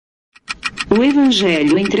O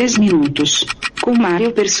Evangelho em 3 minutos, com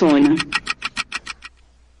Mário Persona.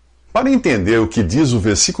 Para entender o que diz o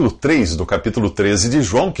versículo 3 do capítulo 13 de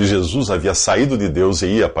João, que Jesus havia saído de Deus e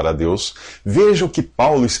ia para Deus, veja o que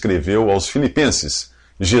Paulo escreveu aos Filipenses.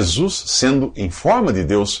 Jesus, sendo em forma de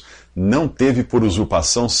Deus, não teve por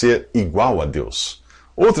usurpação ser igual a Deus.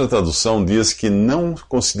 Outra tradução diz que não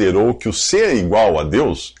considerou que o ser igual a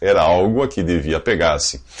Deus era algo a que devia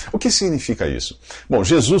apegar-se. O que significa isso? Bom,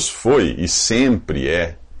 Jesus foi e sempre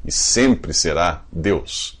é e sempre será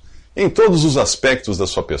Deus, em todos os aspectos da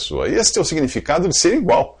sua pessoa. Este é o significado de ser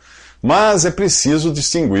igual. Mas é preciso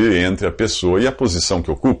distinguir entre a pessoa e a posição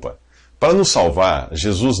que ocupa. Para nos salvar,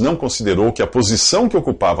 Jesus não considerou que a posição que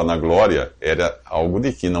ocupava na glória era algo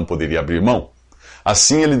de que não poderia abrir mão.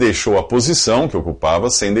 Assim, ele deixou a posição que ocupava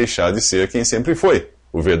sem deixar de ser quem sempre foi,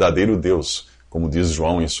 o verdadeiro Deus, como diz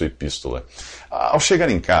João em sua epístola. Ao chegar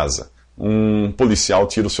em casa, um policial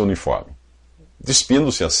tira o seu uniforme,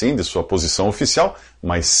 despindo-se assim de sua posição oficial,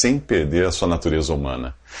 mas sem perder a sua natureza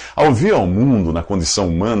humana. Ao vir ao mundo na condição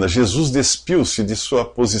humana, Jesus despiu-se de sua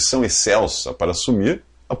posição excelsa para assumir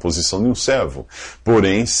a posição de um servo,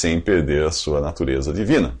 porém sem perder a sua natureza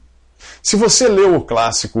divina. Se você leu o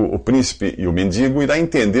clássico O Príncipe e o Mendigo, irá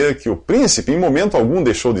entender que o príncipe em momento algum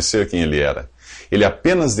deixou de ser quem ele era. Ele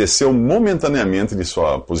apenas desceu momentaneamente de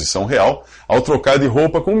sua posição real ao trocar de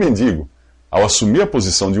roupa com o mendigo. Ao assumir a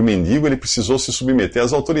posição de um mendigo, ele precisou se submeter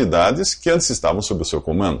às autoridades que antes estavam sob o seu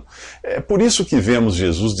comando. É por isso que vemos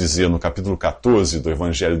Jesus dizer no capítulo 14 do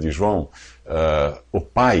Evangelho de João, o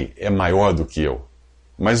Pai é maior do que eu.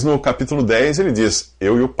 Mas no capítulo 10 ele diz,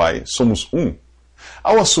 eu e o Pai somos um.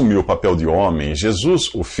 Ao assumir o papel de homem,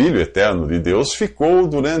 Jesus, o Filho eterno de Deus, ficou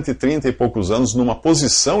durante 30 e poucos anos numa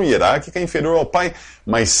posição hierárquica inferior ao Pai,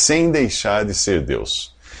 mas sem deixar de ser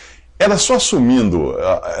Deus. Era só assumindo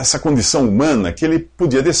essa condição humana que ele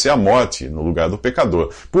podia descer à morte no lugar do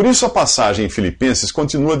pecador. Por isso a passagem em Filipenses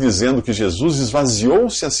continua dizendo que Jesus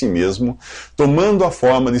esvaziou-se a si mesmo, tomando a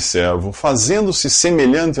forma de servo, fazendo-se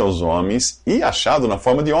semelhante aos homens e, achado na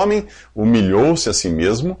forma de homem, humilhou-se a si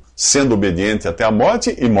mesmo, sendo obediente até a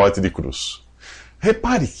morte e morte de cruz.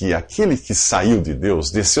 Repare que aquele que saiu de Deus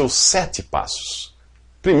desceu 7 passos.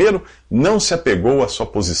 Primeiro, não se apegou à sua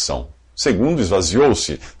posição. Segundo,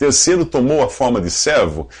 esvaziou-se. Terceiro, tomou a forma de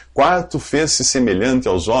servo. Quarto, fez-se semelhante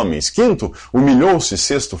aos homens. Quinto, humilhou-se.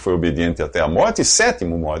 Sexto, foi obediente até a morte. E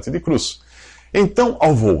sétimo, morte de cruz. Então,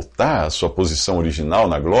 ao voltar à sua posição original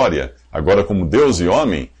na glória, agora como Deus e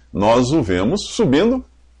homem, nós o vemos subindo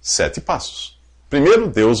 7 passos. Primeiro,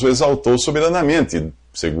 Deus o exaltou soberanamente.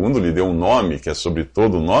 Segundo, lhe deu um nome, que é sobre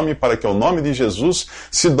todo nome, para que ao nome de Jesus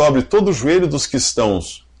se dobre todo o joelho dos que estão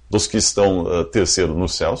terceiro,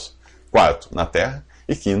 nos céus. Quarto, na terra.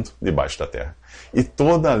 E quinto, debaixo da terra. E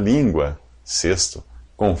toda a língua, sexto,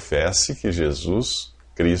 confesse que Jesus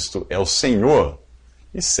Cristo é o Senhor.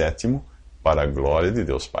 E sétimo, para a glória de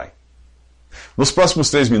Deus Pai. Nos próximos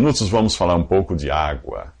 3 minutos vamos falar um pouco de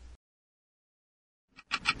água.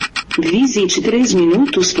 Visite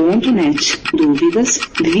 3minutos.net. Dúvidas?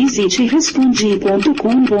 Visite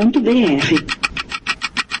respondi.com.br.